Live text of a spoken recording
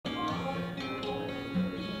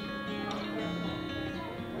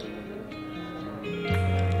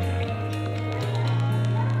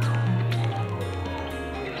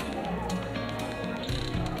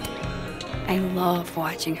love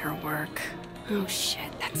watching her work. Oh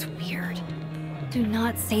shit, that's weird. Do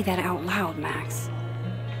not say that out loud, Max.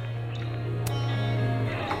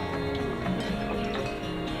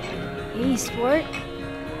 Hey, sport.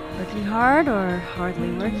 Working hard or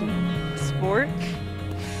hardly working? Sport?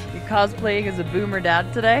 You cosplaying as a boomer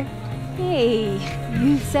dad today? Hey,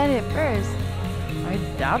 you said it first. I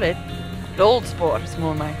doubt it. Old sport is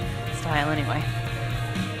more my style anyway.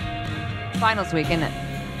 Finals week, isn't it?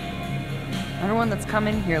 Everyone that's come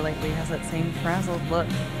in here lately has that same frazzled look.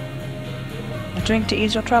 A drink to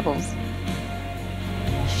ease your troubles.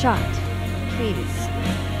 Shot, please.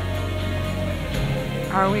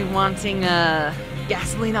 Are we wanting a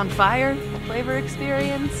gasoline on fire flavor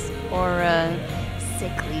experience? Or a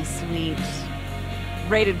sickly sweet,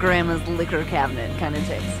 rated grandma's liquor cabinet kind of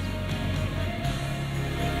taste?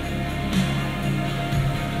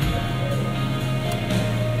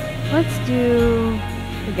 Let's do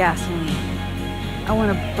the gasoline. I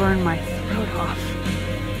want to burn my throat off.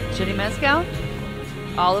 Shitty mezcal?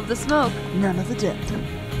 All of the smoke, none of the dip.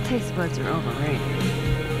 Taste buds are overrated.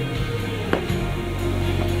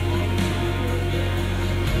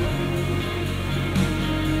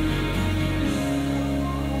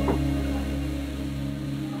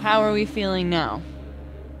 How are we feeling now?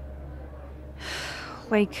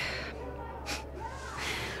 Like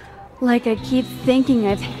I keep thinking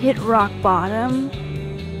I've hit rock bottom,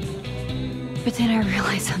 but then I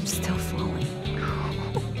realize I'm still falling.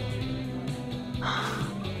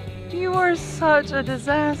 You are such a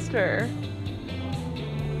disaster.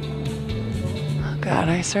 Oh God,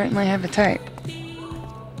 I certainly have a type.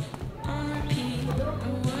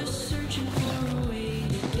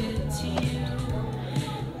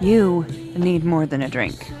 You need more than a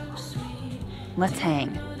drink. Let's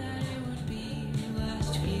hang.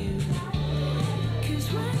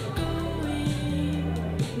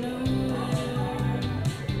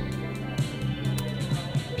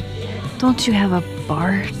 Don't you have a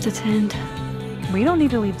bar to tend? We don't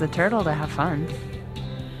need to leave the turtle to have fun.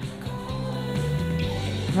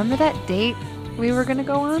 Remember that date we were gonna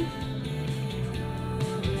go on?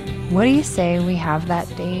 What do you say we have that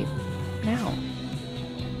date now?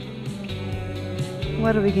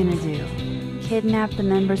 What are we gonna do? Kidnap the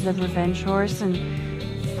members of Revenge Horse and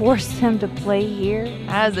force them to play here?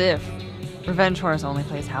 As if. Revenge Horse only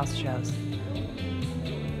plays house shows.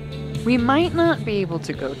 We might not be able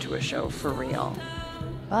to go to a show for real,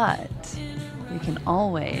 but we can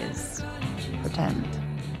always pretend.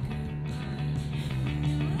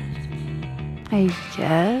 I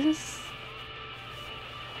guess.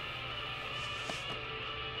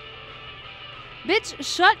 Bitch,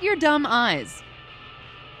 shut your dumb eyes.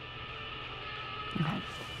 Okay.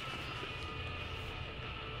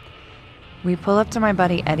 We pull up to my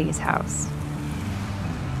buddy Eddie's house.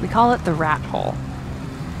 We call it the Rat Hole.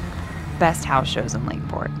 Best house shows in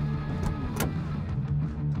Lakeport.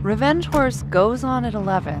 Revenge Horse goes on at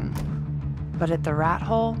 11, but at the Rat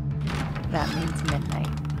Hole, that means midnight.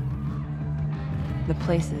 The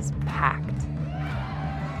place is packed.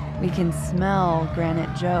 We can smell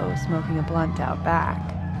Granite Joe smoking a blunt out back.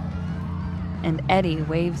 And Eddie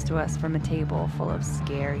waves to us from a table full of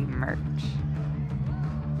scary merch.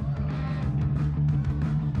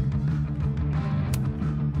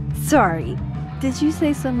 Sorry, did you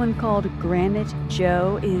say someone called Granite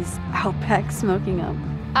Joe is out back smoking up?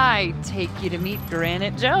 I take you to meet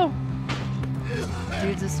Granite Joe.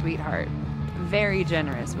 Dude's a sweetheart. Very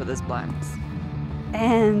generous with his blunts.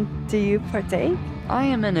 And do you partake? I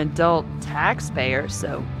am an adult taxpayer,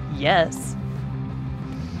 so yes.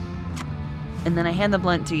 And then I hand the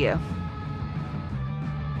blunt to you.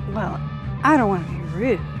 Well, I don't want to be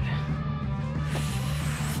rude.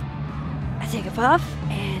 I take a puff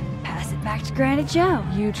and pass it back to Granite Joe.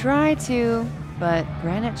 You try to, but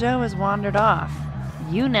Granite Joe has wandered off.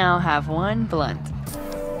 You now have one blunt.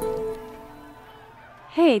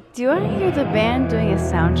 Hey, do I hear the band doing a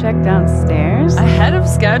sound check downstairs? Ahead of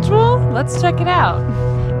schedule? Let's check it out.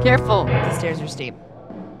 Careful, the stairs are steep.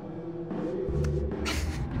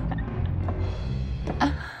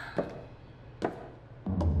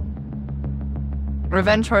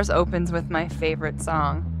 Revenge Horse opens with my favorite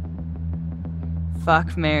song.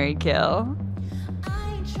 Fuck, Marry, Kill.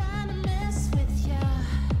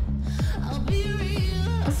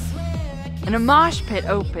 And a mosh pit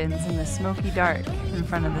opens in the smoky dark in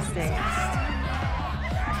front of the stage.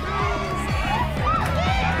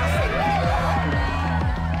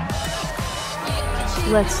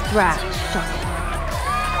 Let's thrash, Chuck.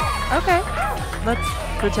 Okay, let's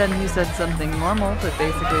pretend you said something normal, but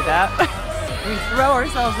basically that. We throw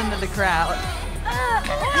ourselves into the crowd.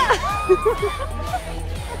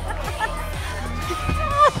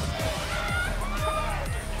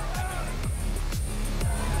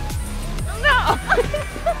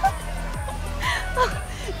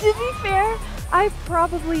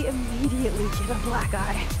 probably immediately get a black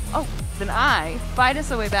eye. Oh, then I fight us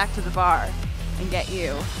a way back to the bar and get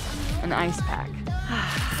you an ice pack.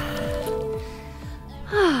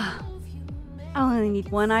 I'll only need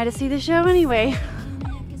one eye to see the show anyway.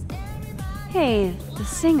 Hey, the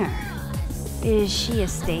singer. Is she a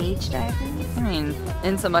stage diver? I mean,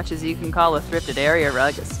 in so much as you can call a thrifted area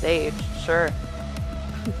rug a stage, sure.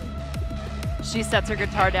 She sets her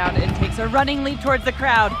guitar down and takes a running leap towards the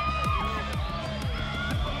crowd.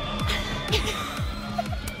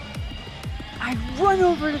 I run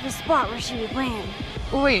over to the spot where she would land.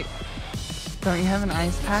 Wait, don't you have an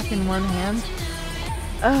ice pack in one hand?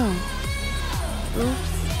 Oh.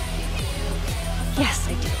 Oops. Yes,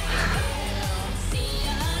 I do.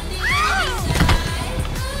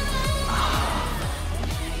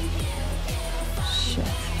 Shit.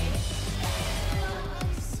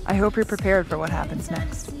 I hope you're prepared for what happens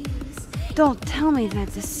next. Don't tell me that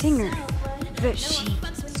the singer, that she...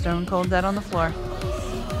 Stone cold dead on the floor.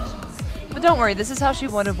 But don't worry, this is how she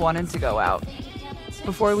would have wanted to go out.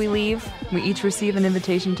 Before we leave, we each receive an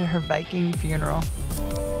invitation to her Viking funeral.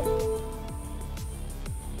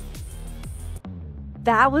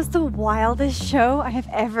 That was the wildest show I have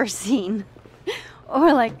ever seen.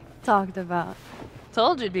 Or, like, talked about.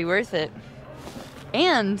 Told you it'd be worth it.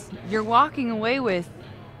 And you're walking away with,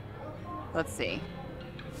 let's see,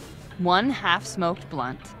 one half-smoked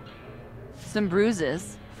blunt, some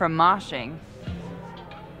bruises from moshing,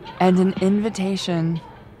 and an invitation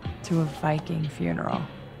to a Viking funeral.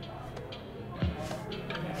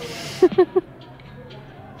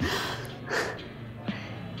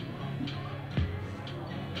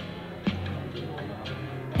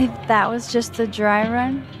 If that was just the dry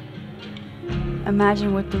run,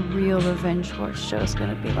 imagine what the real Revenge Horse show is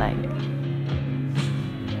gonna be like.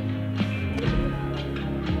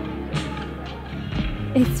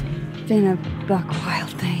 It's been a buck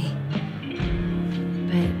wild day,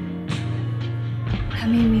 but that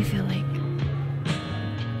made me feel like,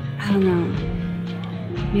 I don't know,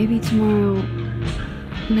 maybe tomorrow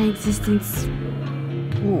my existence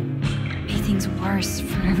won't make things worse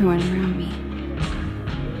for everyone around me.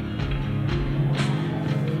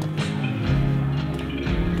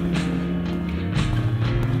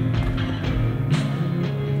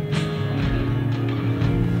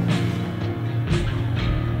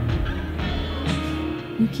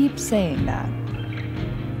 You keep saying that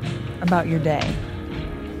about your day.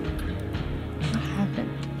 What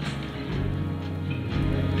happened?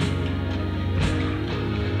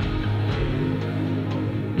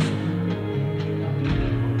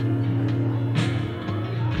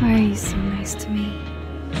 Why are you so nice to me?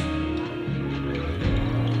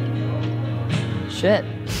 Shit.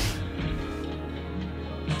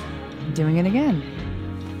 I'm doing it again.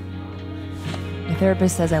 My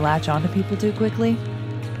therapist says I latch onto people too quickly.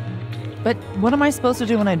 But what am I supposed to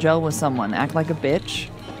do when I gel with someone? Act like a bitch?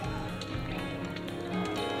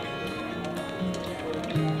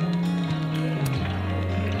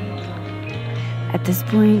 At this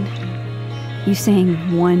point, you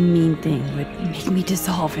saying one mean thing would make me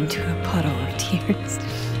dissolve into a puddle of tears.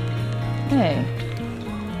 Hey,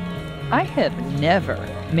 I have never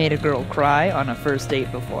made a girl cry on a first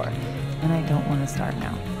date before, and I don't want to start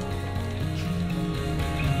now.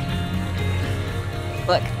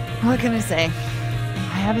 Look, what can I say?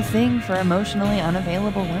 I have a thing for emotionally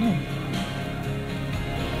unavailable women.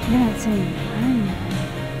 You're not saying I'm...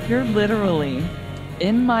 You're literally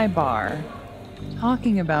in my bar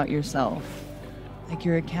talking about yourself like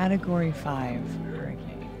you're a Category 5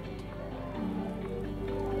 hurricane.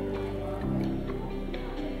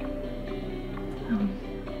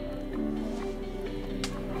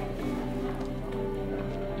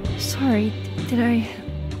 Sorry, did I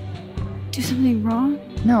do something wrong?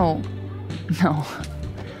 No.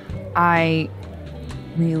 I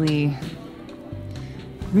really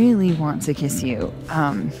want to kiss you.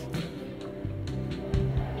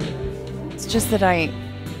 It's just that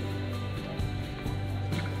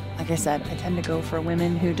like I said, I tend to go for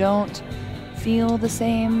women who don't feel the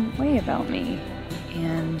same way about me.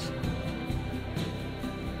 And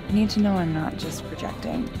I need to know I'm not just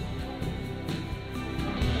projecting.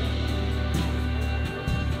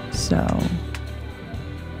 So,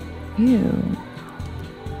 you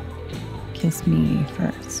kiss me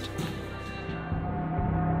first.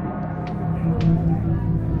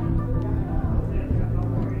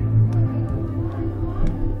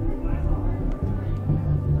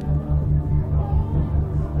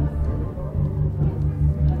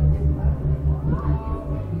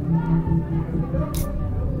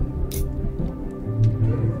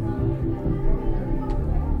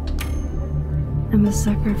 I'm a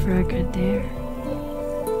sucker for a good dare.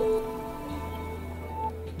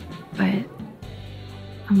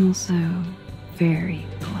 I'm also very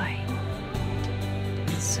polite.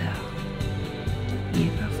 So, you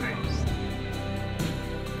go first.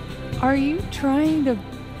 Are you trying to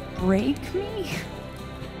break me?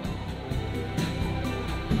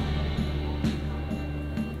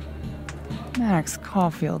 Max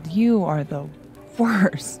Caulfield, you are the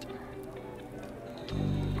worst.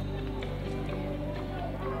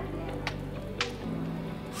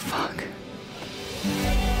 Fuck.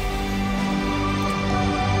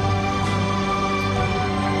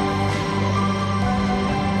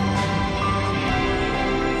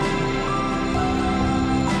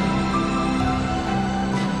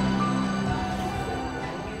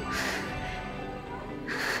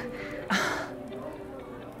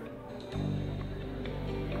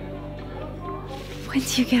 When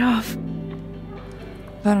do you get off?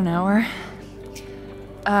 About an hour.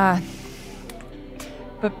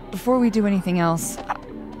 But before we do anything else,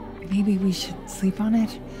 maybe we should sleep on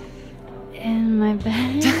it? In my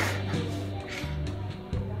bed?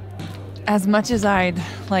 As much as I'd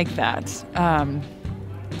like that,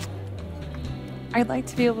 I'd like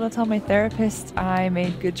to be able to tell my therapist I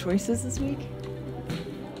made good choices this week.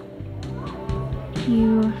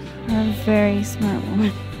 You are a very smart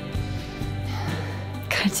woman.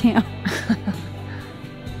 Goddamn.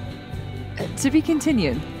 To be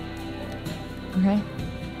continued. Okay?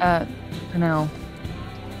 For now,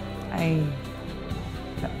 I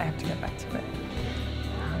have to get back to it.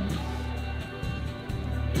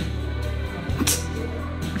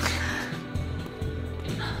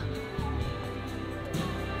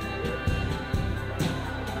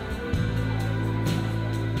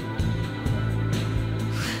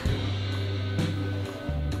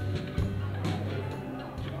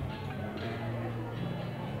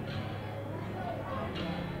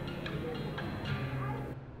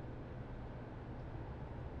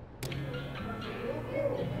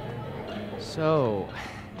 So,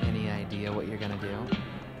 any idea what you're gonna do?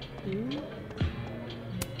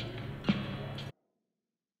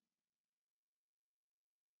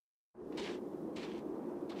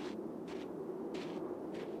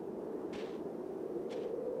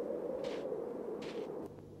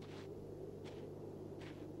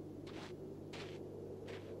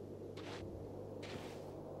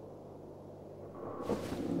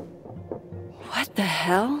 What the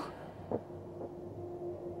hell?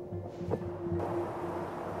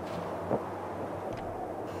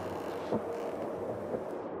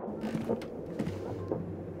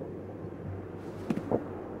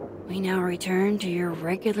 We now return to your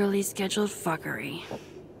regularly scheduled fuckery.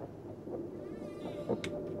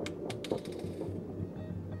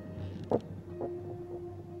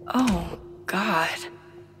 Oh, God.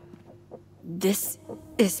 This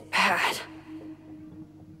is bad.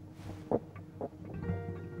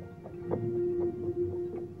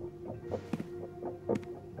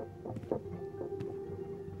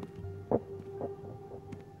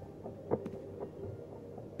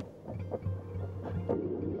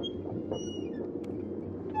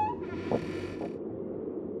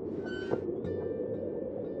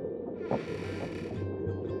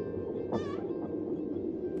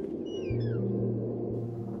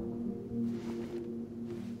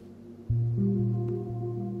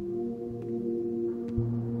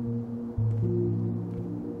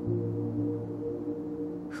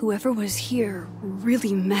 Whoever was here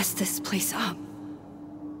really messed this place up.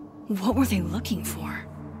 What were they looking for?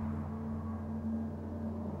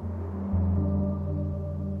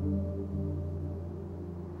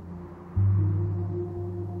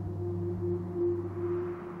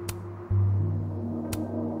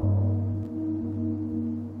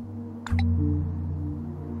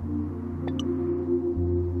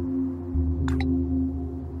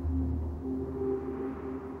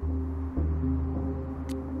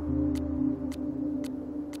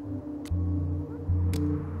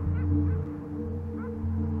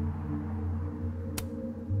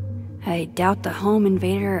 I doubt the home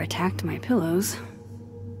invader attacked my pillows.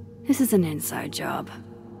 This is an inside job.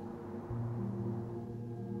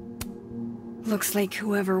 Looks like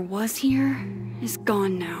whoever was here is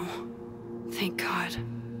gone now. Thank God.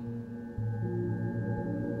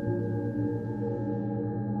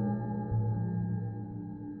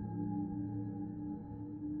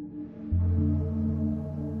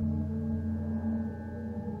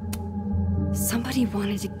 Somebody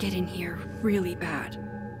wanted to get in here really bad.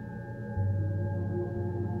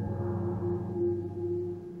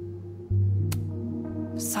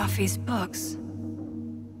 Safi's books.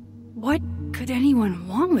 What could anyone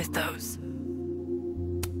want with those?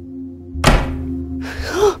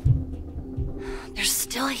 They're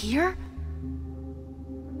still here?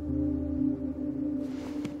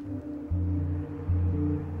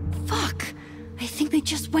 think they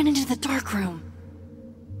just went into the dark room.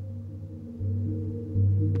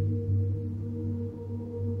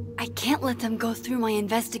 I can't let them go through my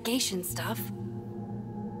investigation stuff.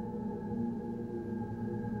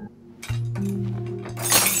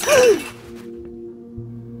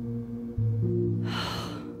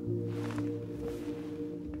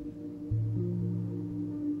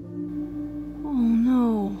 Oh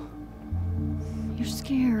no. You're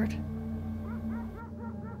scared.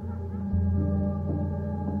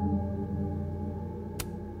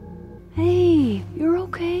 Hey, you're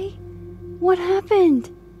okay? What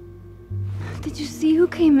happened? Did you see who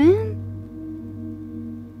came in?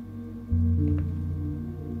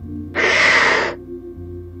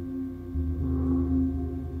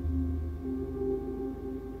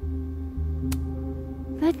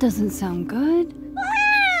 That doesn't sound good.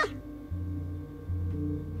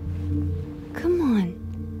 Come on.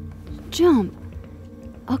 Jump.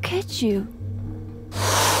 I'll catch you.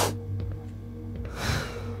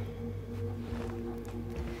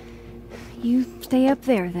 You stay up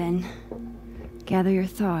there then. Gather your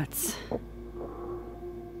thoughts.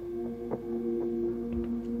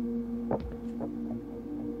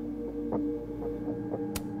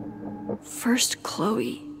 First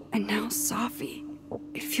Chloe, and now Safi.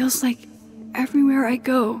 It feels like everywhere I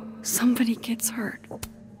go, somebody gets hurt.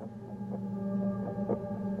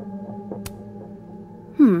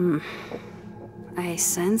 I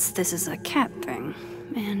sense this is a cat thing,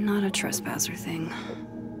 and not a trespasser thing.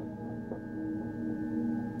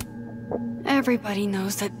 Everybody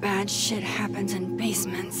knows that bad shit happens in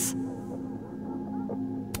basements.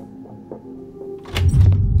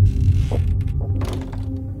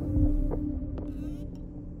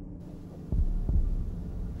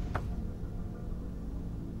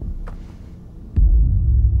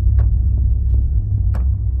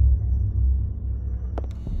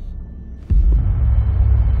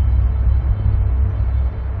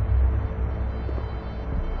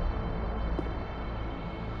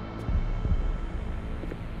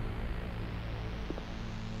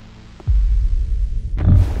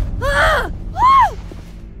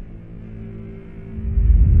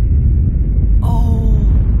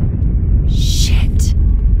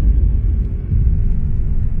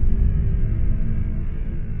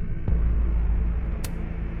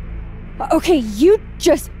 Okay, you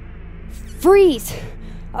just freeze,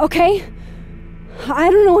 okay? I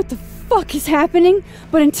don't know what the fuck is happening,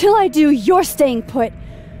 but until I do, you're staying put.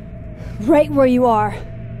 Right where you are.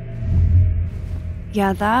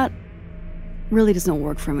 Yeah, that really doesn't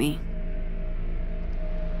work for me.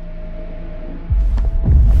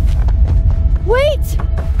 Wait!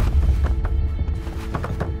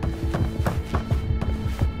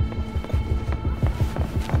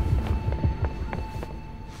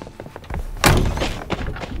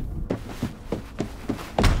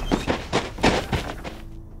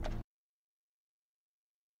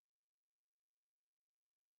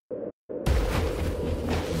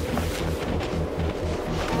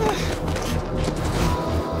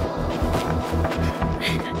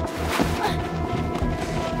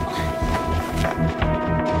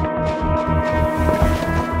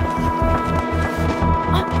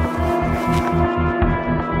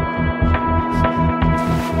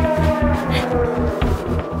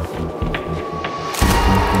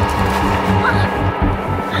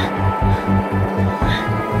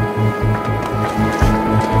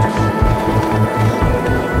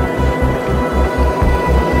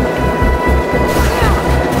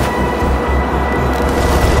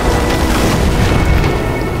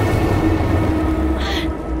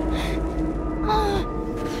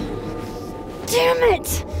 Damn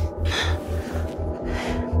it!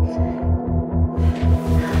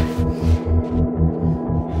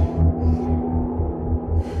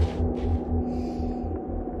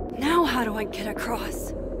 Now how do I get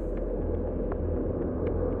across?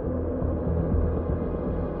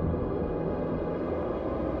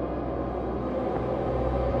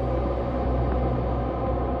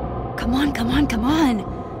 Come on, come on, come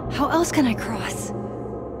on! How else can I cross?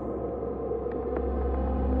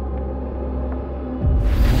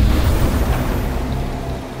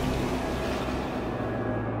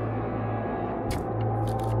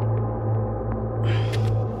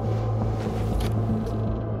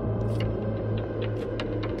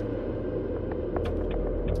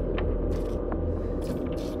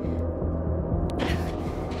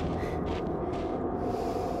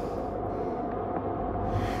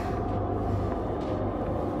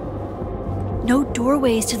 No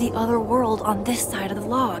doorways to the other world on this side of the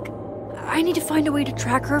log. I need to find a way to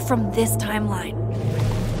track her from this timeline.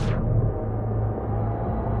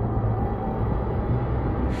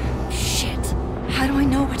 Shit.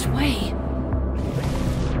 know which way.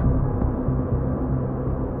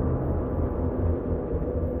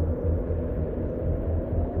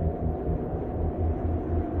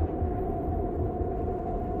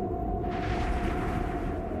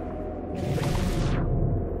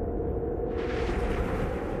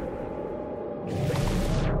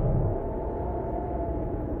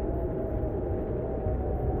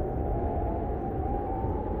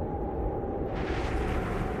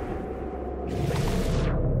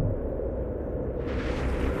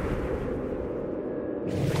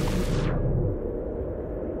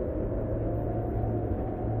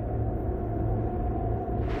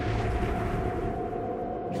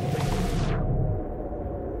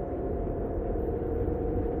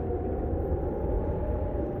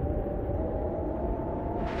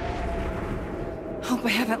 Hope I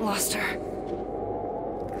haven't lost her.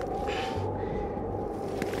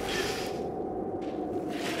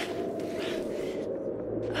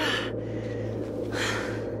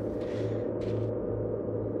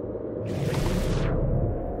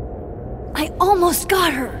 I almost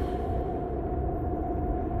got her!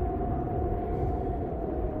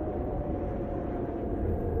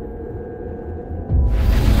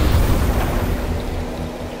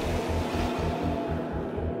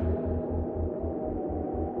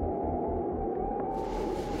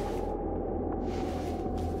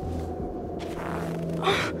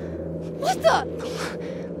 What the?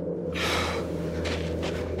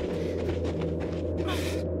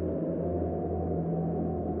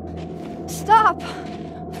 Stop!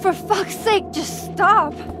 For fuck's sake, just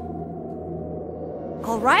stop!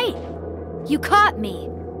 All right. You caught me.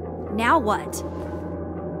 Now what?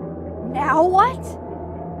 Now what?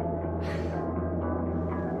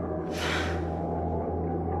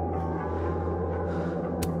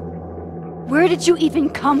 Where did you even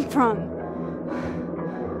come from?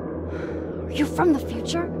 Are you from the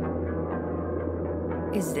future?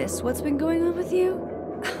 Is this what's been going on with you?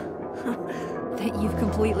 That you've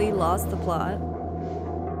completely lost the plot?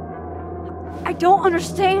 I don't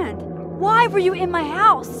understand. Why were you in my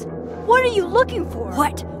house? What are you looking for?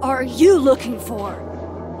 What are you looking for?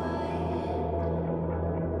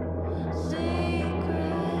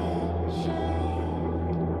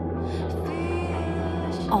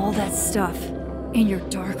 All that stuff in your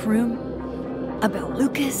dark room? About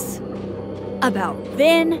Lucas? About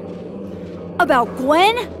Vin? About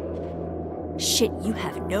Gwen? Shit you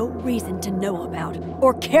have no reason to know about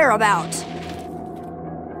or care about.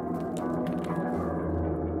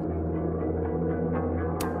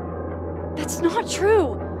 That's not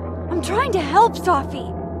true. I'm trying to help,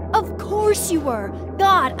 Safi. Of course you were.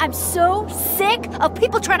 God, I'm so sick of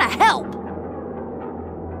people trying to help.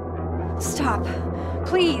 Stop.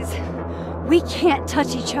 Please. We can't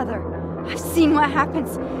touch each other. I've seen what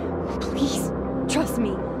happens. Please, trust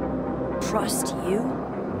me. Trust you?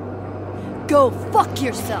 Go fuck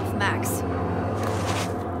yourself, Max.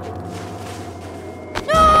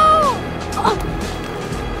 No!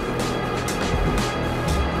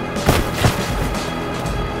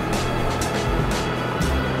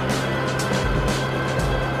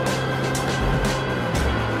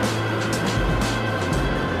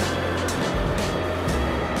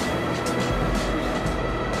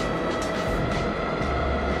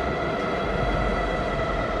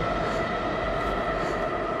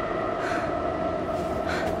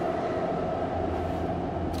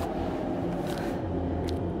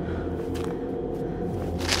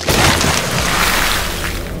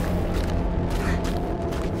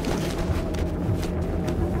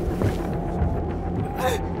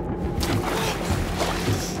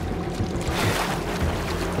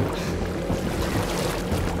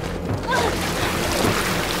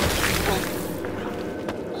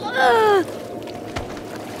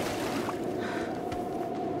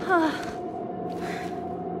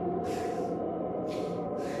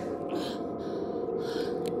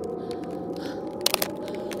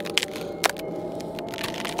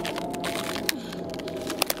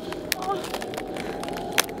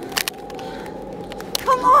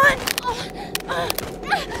 Come on!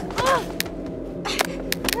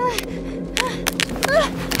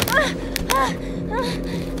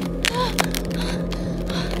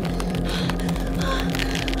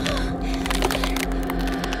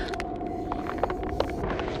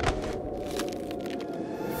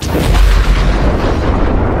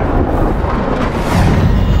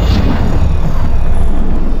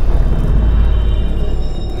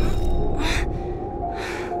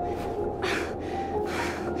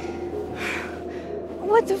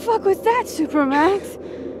 What the fuck was that, Supermax?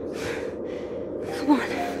 Come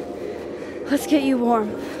on. Let's get you warm.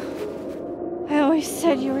 I always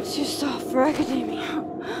said you were too soft for academia.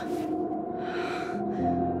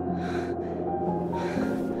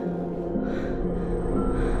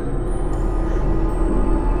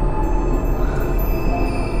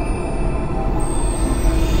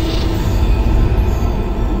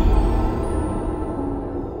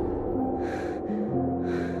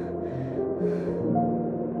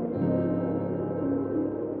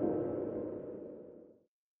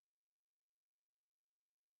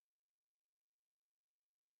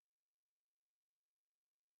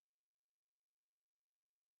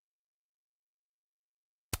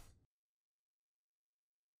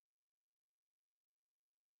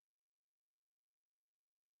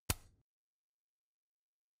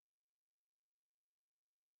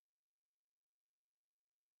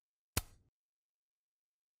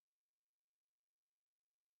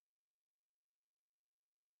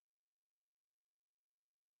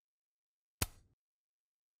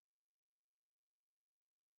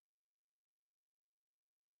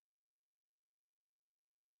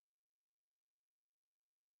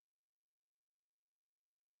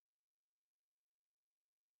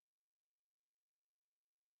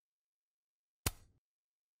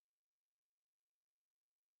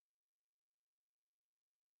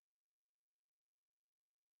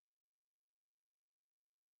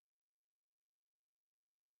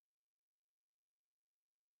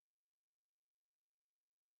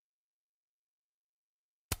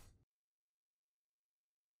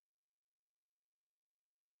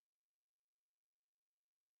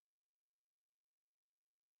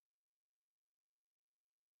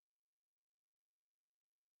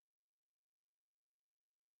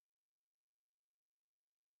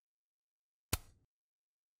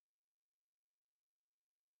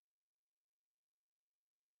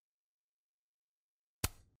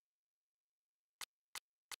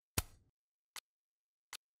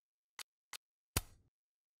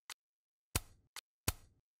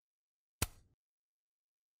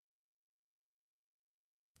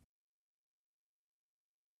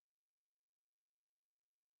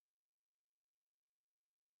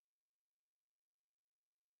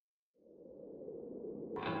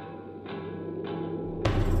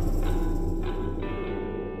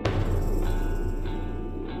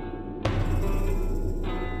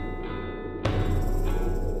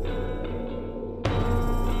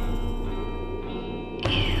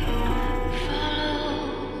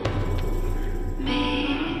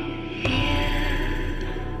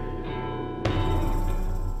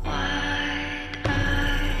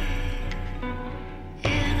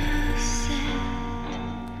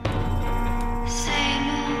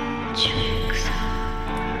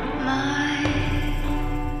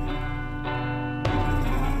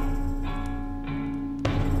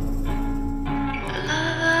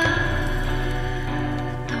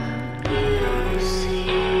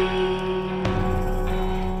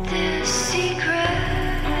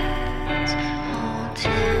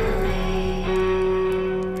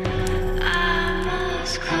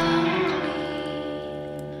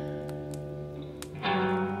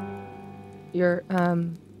 You're,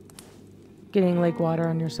 getting lake water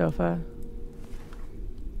on your sofa.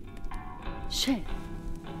 Shit.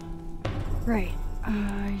 Right.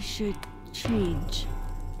 I should change.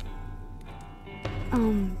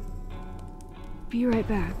 Be right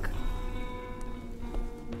back.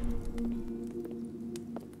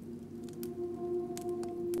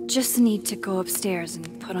 Just need to go upstairs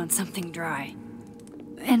and put on something dry.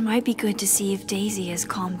 And might be good to see if Daisy has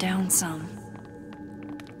calmed down some.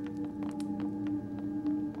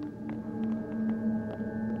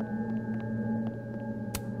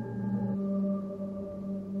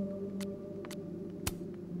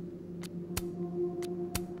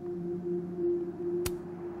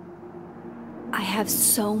 I have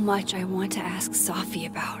so much I want to ask Safi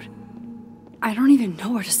about. I don't even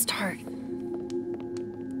know where to start.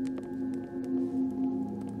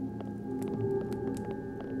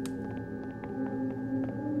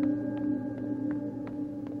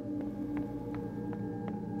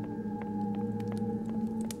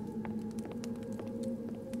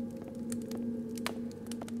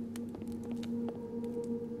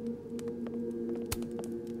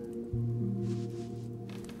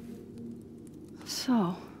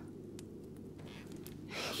 So,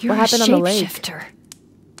 you're What happened a on the lake? shapeshifter.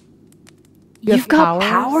 You You've have got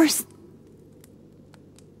powers?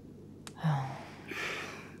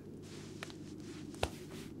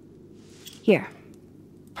 Here.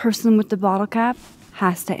 Person with the bottle cap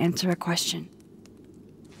has to answer a question.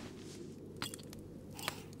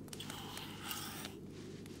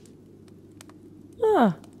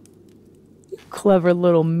 Ah, you clever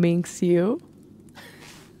little minx, you.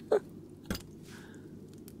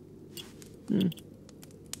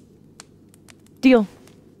 Deal.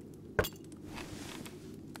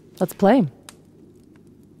 Let's play.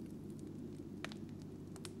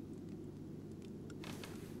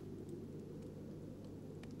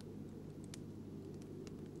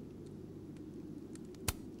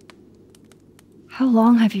 How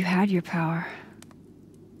long have you had your power?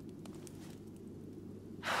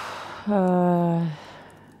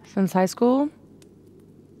 Since high school.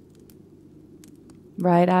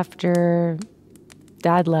 Right after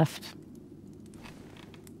Dad left.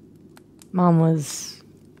 Mom was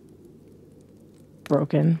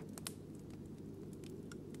broken.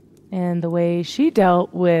 And the way she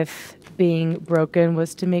dealt with being broken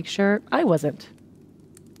was to make sure I wasn't.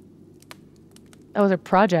 That was her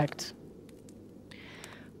project.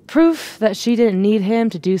 Proof that she didn't need him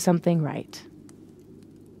to do something right.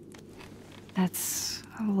 That's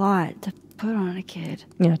a lot to put on a kid.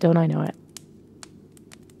 Yeah, don't I know it?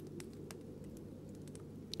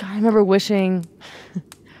 God, I remember wishing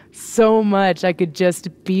so much I could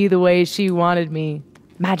just be the way she wanted me,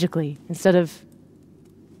 magically, instead of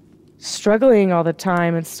struggling all the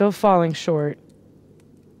time and still falling short.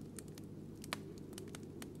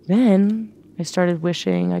 Then I started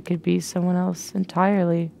wishing I could be someone else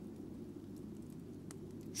entirely.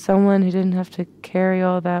 Someone who didn't have to carry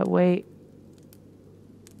all that weight.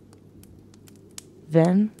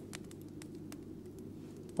 Then,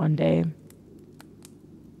 one day,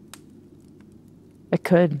 I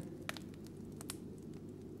could.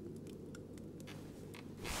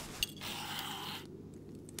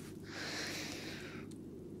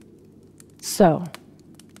 So,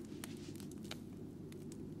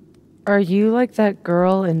 are you like that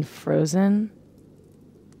girl in Frozen?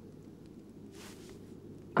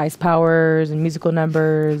 Ice powers and musical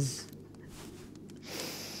numbers.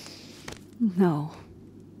 No.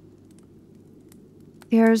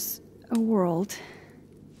 There's a world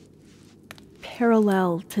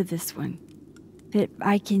parallel to this one that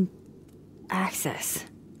I can access.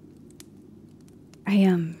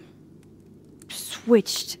 I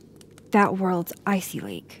switched that world's icy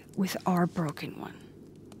lake with our broken one.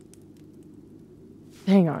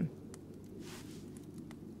 Hang on.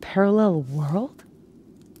 Parallel world?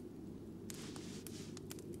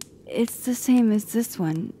 It's the same as this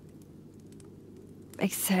one,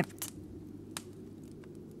 except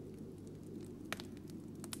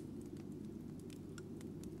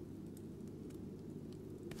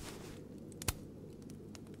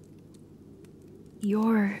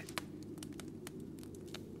you're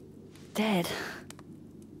dead.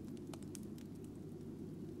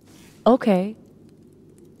 Okay.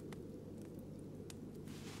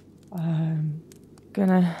 I'm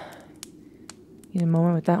gonna need a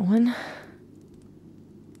moment with that one.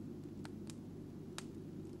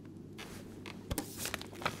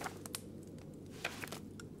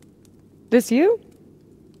 This you?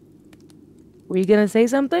 Were you gonna say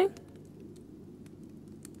something?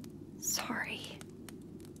 Sorry.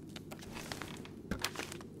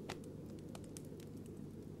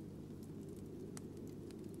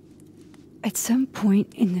 At some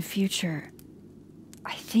point in the future,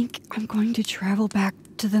 I think I'm going to travel back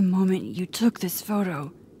to the moment you took this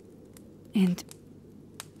photo and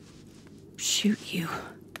shoot you.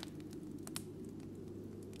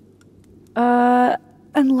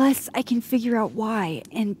 Unless I can figure out why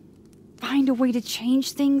and find a way to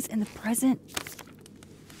change things in the present.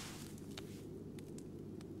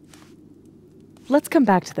 Let's come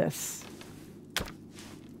back to this.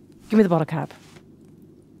 Give me the bottle cap.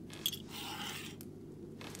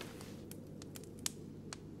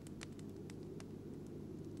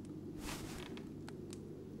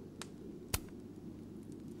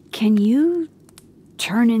 Can you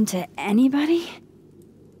turn into anybody?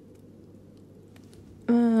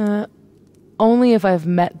 Only if I've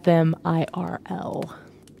met them IRL.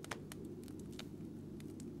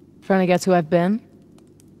 Trying to guess who I've been?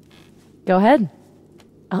 Go ahead.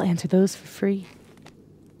 I'll answer those for free.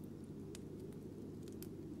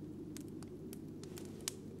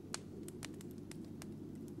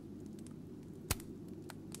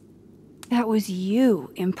 That was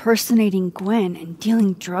you impersonating Gwen and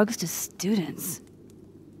dealing drugs to students.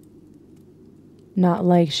 Not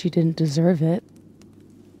like she didn't deserve it.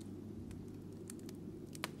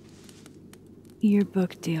 Your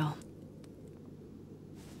book deal.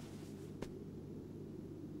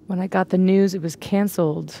 When I got the news it was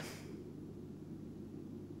canceled,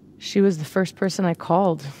 she was the first person I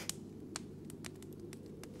called.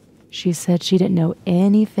 She said she didn't know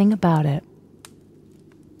anything about it.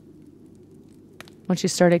 When she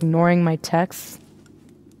started ignoring my texts,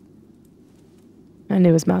 I knew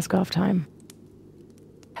it was mask off time.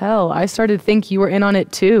 Hell, I started to think you were in on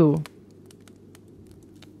it too.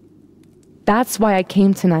 That's why I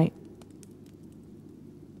came tonight.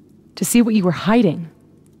 To see what you were hiding.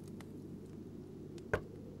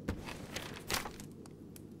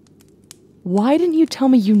 Why didn't you tell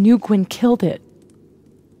me you knew Gwen killed it?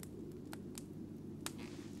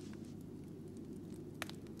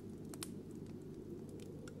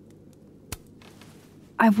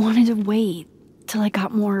 I wanted to wait till I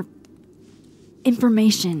got more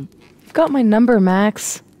information. You've got my number,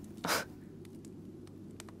 Max.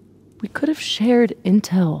 We could have shared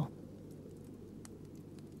intel.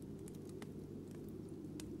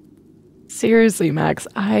 Seriously, Max,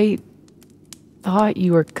 I thought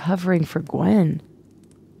you were covering for Gwen.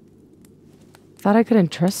 Thought I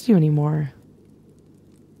couldn't trust you anymore.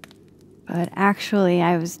 But actually,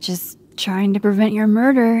 I was just trying to prevent your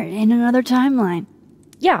murder in another timeline.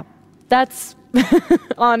 Yeah, that's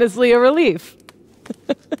honestly a relief.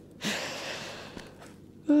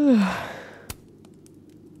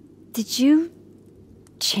 Did you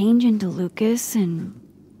change into Lucas and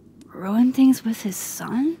ruin things with his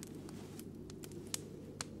son?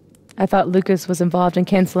 I thought Lucas was involved in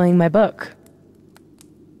canceling my book.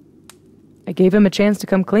 I gave him a chance to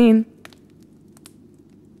come clean.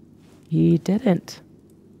 He didn't.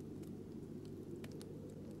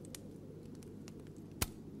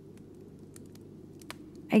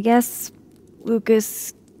 I guess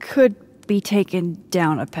Lucas could be taken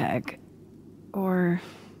down a peg. Or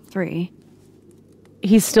 3.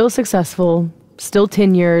 He's still successful, still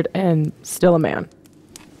tenured, and still a man.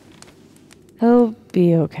 He'll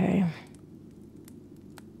be okay.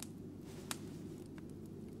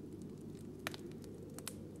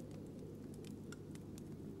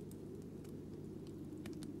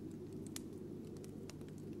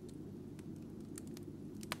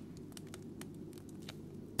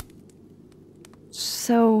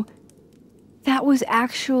 So, that was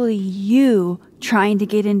actually you trying to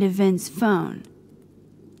get into Vin's phone.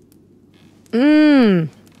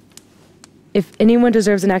 If anyone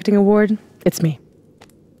deserves an acting award, it's me.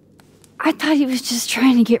 I thought he was just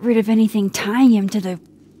trying to get rid of anything tying him to the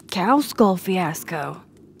cow skull fiasco.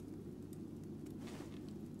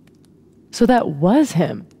 So that was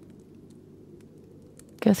him.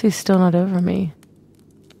 Guess he's still not over me.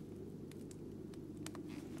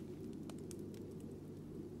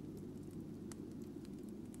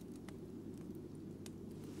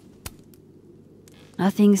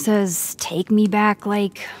 Nothing says take me back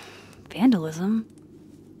like vandalism.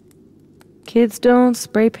 Kids don't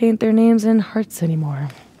spray paint their names in hearts anymore.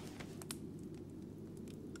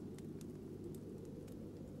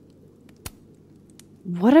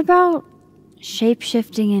 What about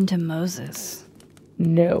shape-shifting into Moses?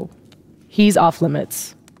 No. He's off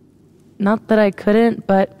limits. Not that I couldn't,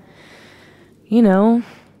 but, you know,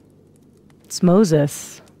 it's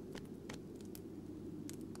Moses.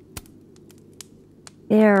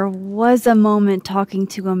 There was a moment talking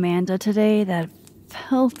to Amanda today that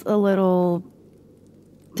felt a little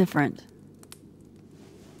different.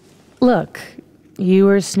 Look, you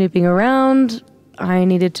were snooping around. I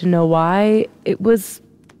needed to know why. It was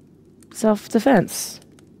self-defense.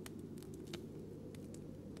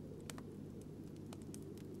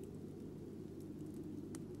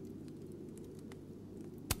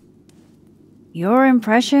 Your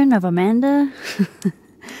impression of Amanda?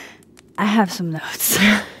 I have some notes.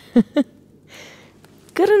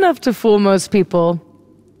 Good enough to fool most people.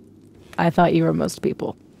 I thought you were most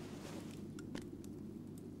people.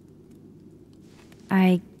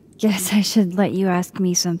 I guess I should let you ask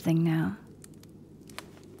me something now.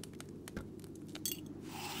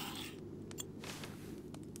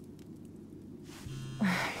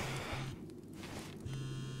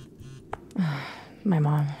 My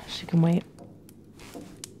mom, she can wait.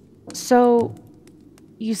 So,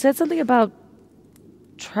 you said something about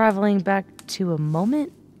traveling back to a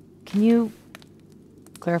moment? Can you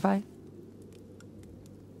clarify?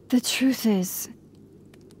 The truth is,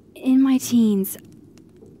 in my teens,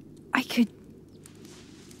 I could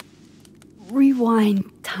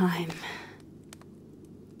rewind time.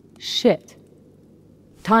 Shit.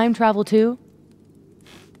 Time travel too?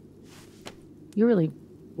 You're really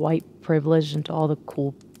white privileged into all the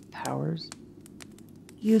cool powers.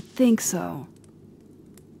 You'd think so.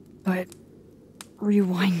 But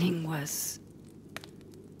rewinding was...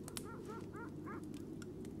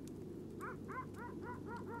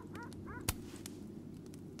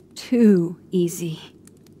 too easy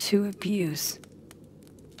to abuse.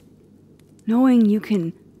 Knowing you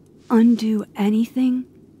can undo anything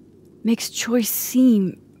makes choice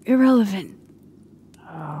seem irrelevant.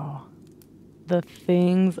 the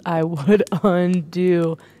things I would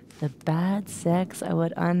undo. The bad sex I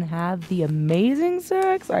would unhave, the amazing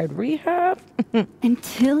sex I'd rehab.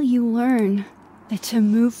 Until you learn that to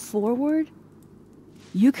move forward,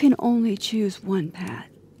 you can only choose one path.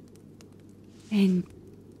 And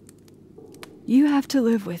you have to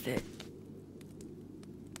live with it.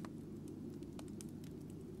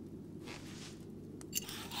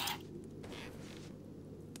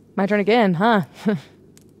 My turn again, huh?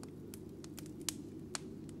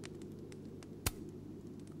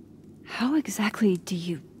 How exactly do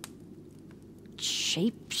you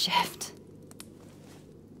shapeshift?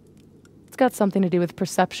 It's got something to do with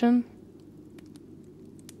perception.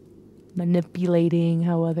 Manipulating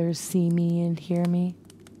how others see me and hear me.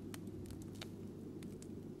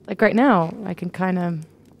 Like right now, I can kind of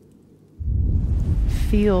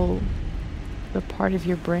feel the part of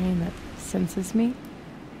your brain that senses me.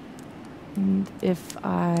 And if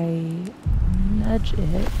I nudge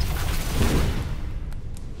it,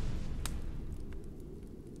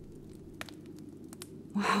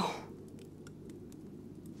 Wow.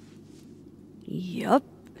 Yup.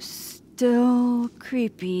 Still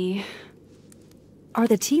creepy. Are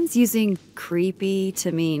the teens using creepy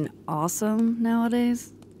to mean awesome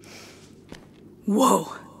nowadays?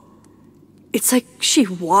 Whoa. It's like she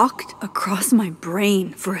walked across my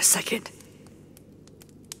brain for a second.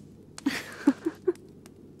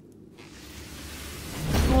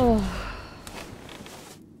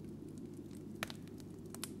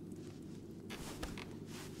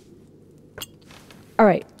 All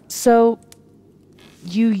right, so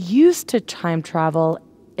you used to time travel,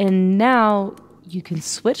 and now you can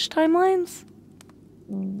switch timelines?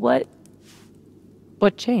 What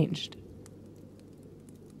changed?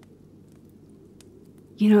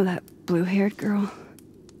 You know that blue-haired girl?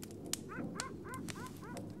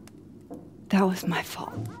 That was my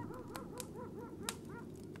fault.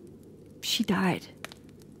 She died.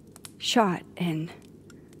 Shot and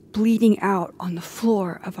bleeding out on the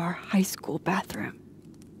floor of our high school bathroom.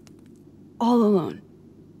 All alone.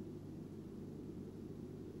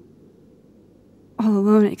 All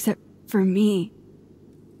alone except for me.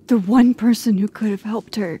 The one person who could have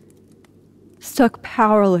helped her. Stuck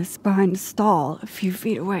powerless behind a stall a few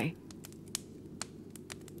feet away.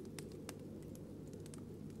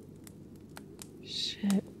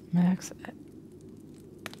 Shit, Max.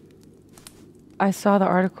 I saw the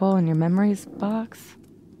article in your memories box.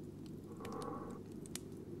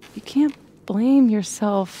 You can't blame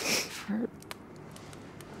yourself for...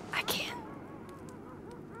 I can't.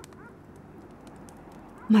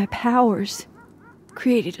 My powers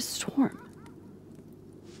created a storm.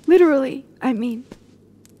 Literally, I mean.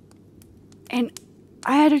 And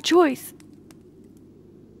I had a choice.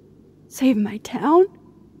 Save my town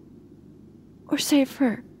or save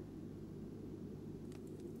her.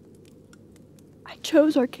 I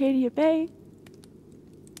chose Arcadia Bay.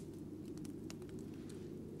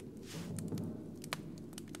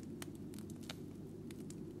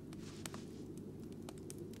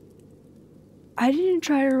 I didn't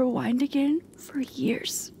try to rewind again for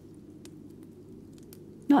years.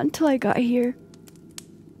 Not until I got here.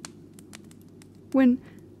 When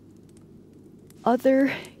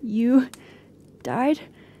other you died,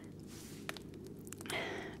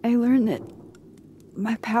 I learned that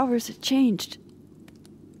my powers had changed.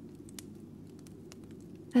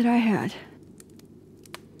 That I had.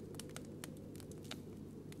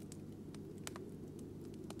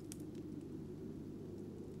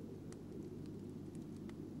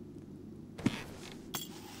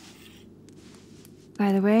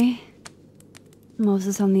 By the way,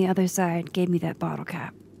 Moses on the other side gave me that bottle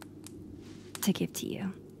cap to give to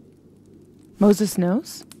you. Moses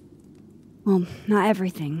knows? Well, not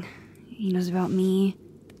everything. He knows about me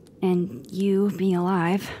and you being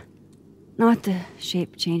alive. Not the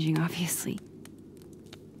shape changing, obviously.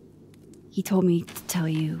 He told me to tell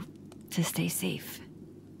you to stay safe.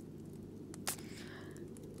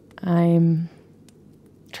 I'm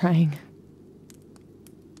trying.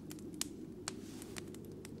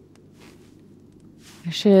 I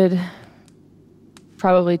should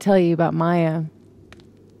probably tell you about Maya.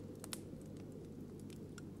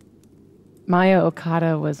 Maya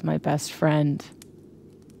Okada was my best friend.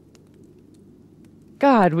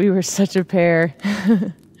 God, we were such a pair.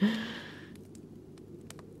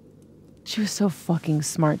 She was so fucking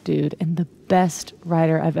smart, dude, and the best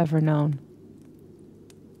writer I've ever known.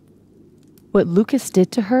 What Lucas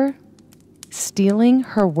did to her, stealing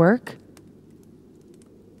her work,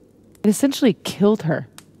 it essentially killed her.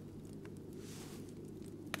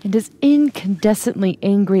 And as incandescently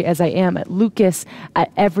angry as I am at Lucas,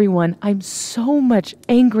 at everyone, I'm so much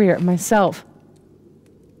angrier at myself.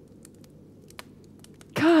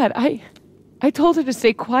 God, I told her to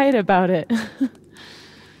stay quiet about it.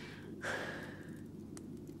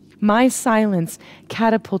 My silence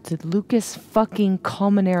catapulted Lucas fucking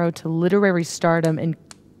Colmenero to literary stardom and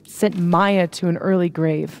sent Maya to an early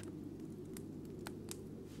grave.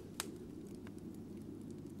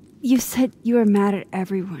 You said you were mad at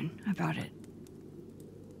everyone about it.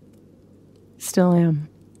 Still am.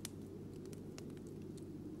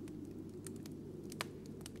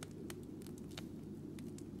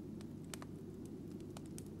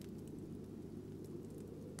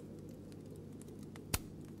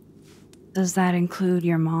 Does that include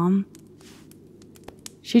your mom?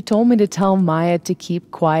 She told me to tell Maya to keep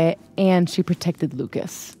quiet, and she protected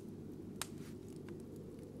Lucas.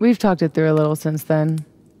 We've talked it through a little since then.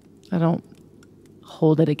 I don't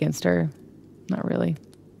hold it against her. Not really.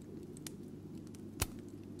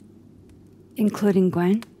 Including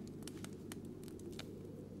Gwen?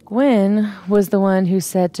 Gwen was the one who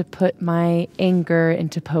said to put my anger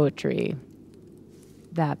into poetry.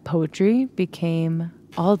 That poetry became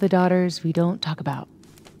All the Daughters We Don't Talk About.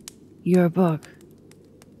 Your book.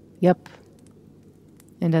 Yep.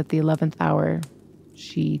 And at the 11th hour,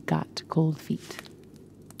 she got cold feet.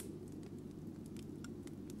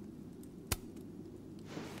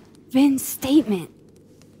 Vin's statement.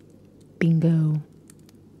 Bingo.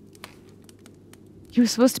 You were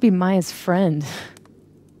supposed to be Maya's friend.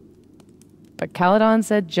 But Caledon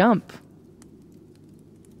said jump.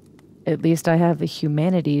 At least I have the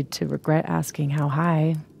humanity to regret asking how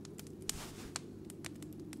high.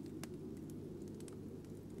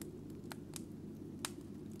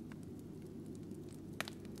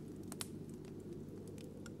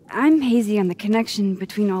 I'm hazy on the connection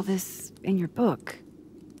between all this and your book.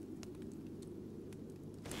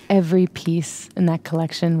 Every piece in that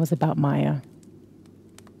collection was about Maya.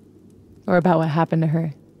 Or about what happened to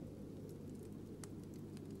her.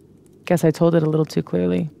 Guess I told it a little too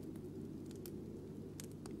clearly.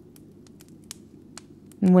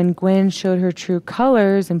 And when Gwen showed her true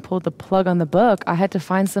colors and pulled the plug on the book, I had to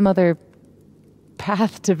find some other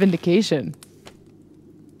path to vindication.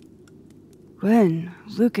 Gwen,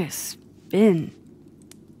 Lucas, Vin,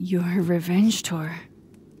 your revenge tour.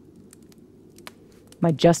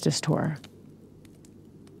 My justice tour.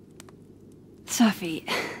 Safi,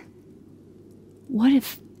 what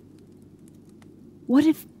if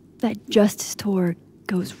that justice tour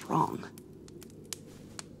goes wrong?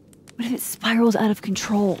 What if it spirals out of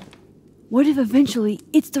control? What if eventually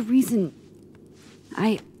it's the reason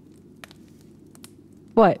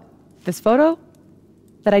What? This photo?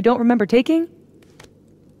 That I don't remember taking?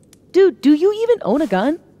 Dude, do you even own a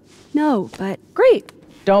gun? No, but Great.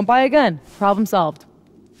 Don't buy a gun. Problem solved.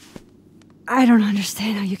 I don't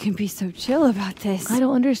understand how you can be so chill about this. I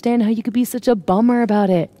don't understand how you could be such a bummer about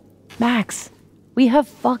it. Max, we have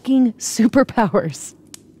fucking superpowers.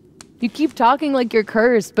 You keep talking like you're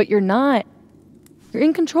cursed, but you're not. You're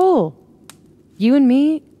in control. You and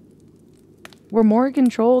me, we're more in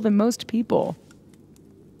control than most people.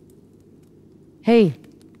 Hey,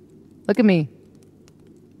 look at me.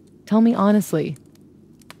 Tell me honestly.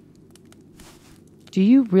 Do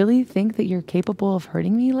you really think that you're capable of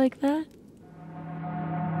hurting me like that?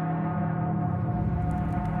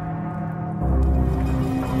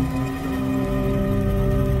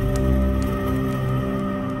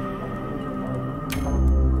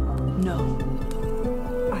 No,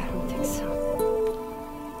 I don't think so.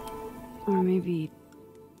 Or maybe...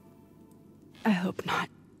 I hope not.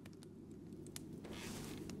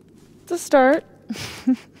 To start.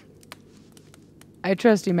 I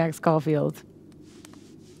trust you, Max Caulfield.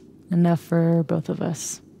 Enough for both of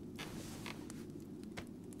us.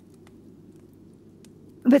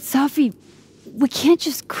 But Safi, we can't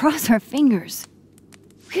just cross our fingers.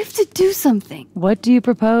 We have to do something. What do you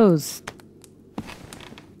propose?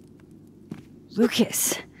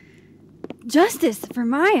 Lucas, justice for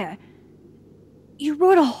Maya. You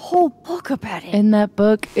wrote a whole book about it. And that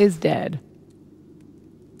book is dead.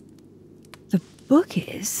 The book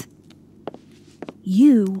is...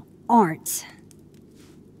 You aren't.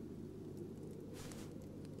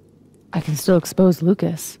 I can still expose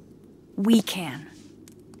Lucas. We can.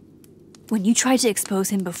 When you tried to expose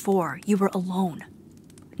him before, you were alone.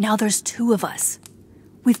 Now there's two of us.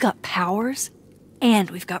 We've got powers,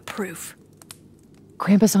 and we've got proof.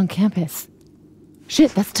 Krampus on campus.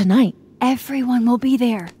 Shit, that's tonight. Everyone will be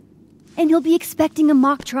there. And he'll be expecting a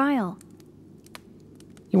mock trial.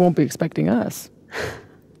 He won't be expecting us.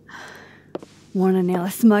 Wanna nail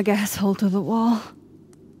a smug asshole to the wall?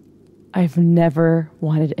 I've never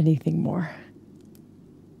wanted anything more.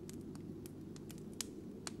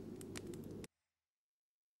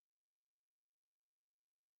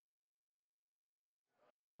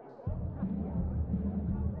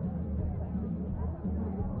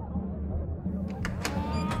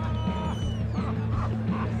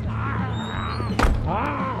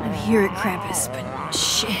 hear it, Krampus, but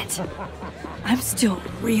shit. I'm still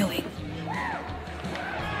reeling.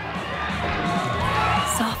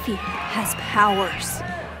 Sophie has powers.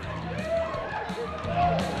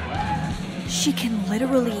 She can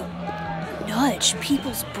literally nudge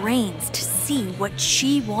people's brains to see what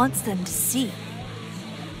she wants them to see.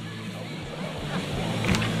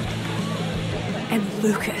 And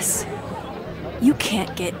Lucas, you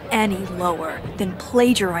can't get any lower than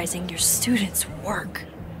plagiarizing your students' work.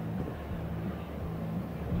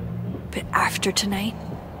 But after tonight,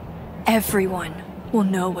 everyone will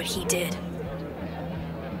know what he did.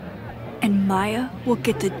 And Maya will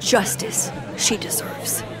get the justice she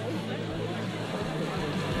deserves.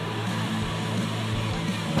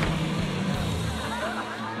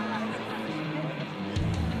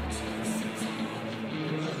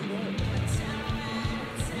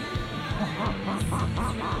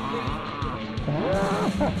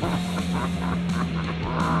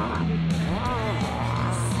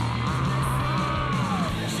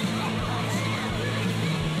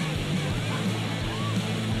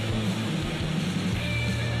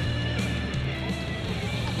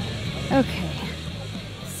 Okay.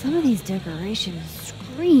 Some of these decorations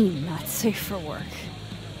scream not safe for work.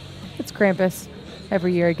 It's Krampus.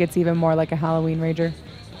 Every year it gets even more like a Halloween rager.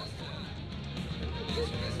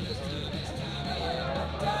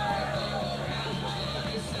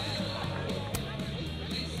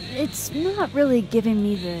 It's not really giving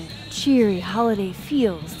me the cheery holiday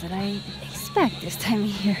feels that I expect this time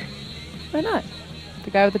of year. Why not?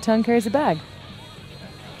 The guy with the tongue carries a bag.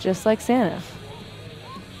 Just like Santa.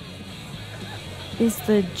 Is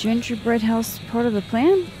the gingerbread house part of the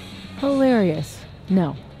plan? Hilarious.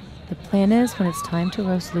 No. The plan is when it's time to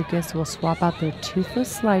roast Lucas, we'll swap out their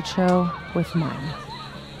toothless slideshow with mine.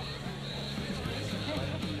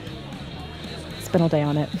 Spent all day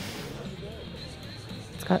on it.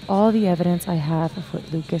 It's got all the evidence I have of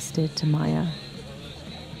what Lucas did to Maya.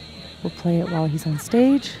 We'll play it while he's on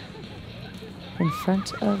stage, in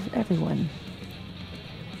front of everyone.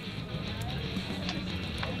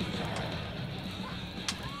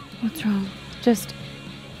 What's wrong? Just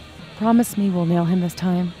promise me we'll nail him this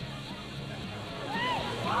time.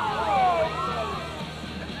 I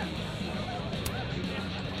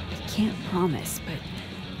can't promise, but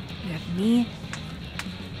you have me,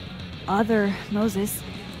 other Moses,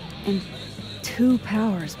 and 2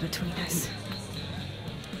 powers between us.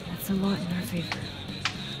 That's a lot in our favor.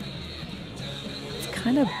 It's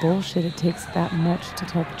kind of bullshit it takes that much to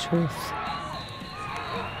tell the truth.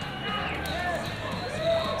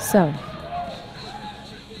 So,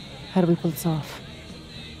 how do we pull this off?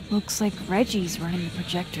 Looks like Reggie's running the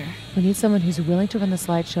projector. We need someone who's willing to run the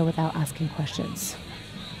slideshow without asking questions.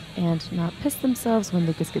 And not piss themselves when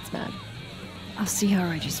Lucas gets mad. I'll see how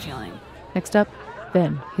Reggie's feeling. Next up,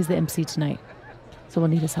 Ben. He's the MC tonight. So we'll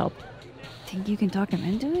need his help. Think you can talk him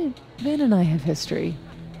into it? Ben and I have history.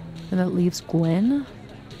 And that leaves Gwen.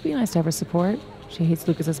 It'd be nice to have her support. She hates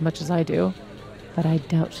Lucas as much as I do. But I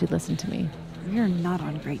doubt she'd listen to me. We're not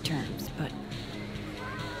on great terms, but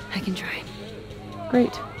I can try.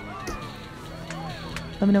 Great.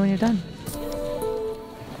 Let me know when you're done.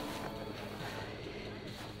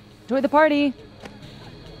 Enjoy the party!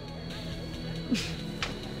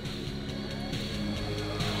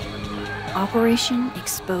 Operation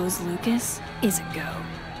Expose Lucas is a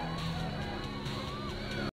go.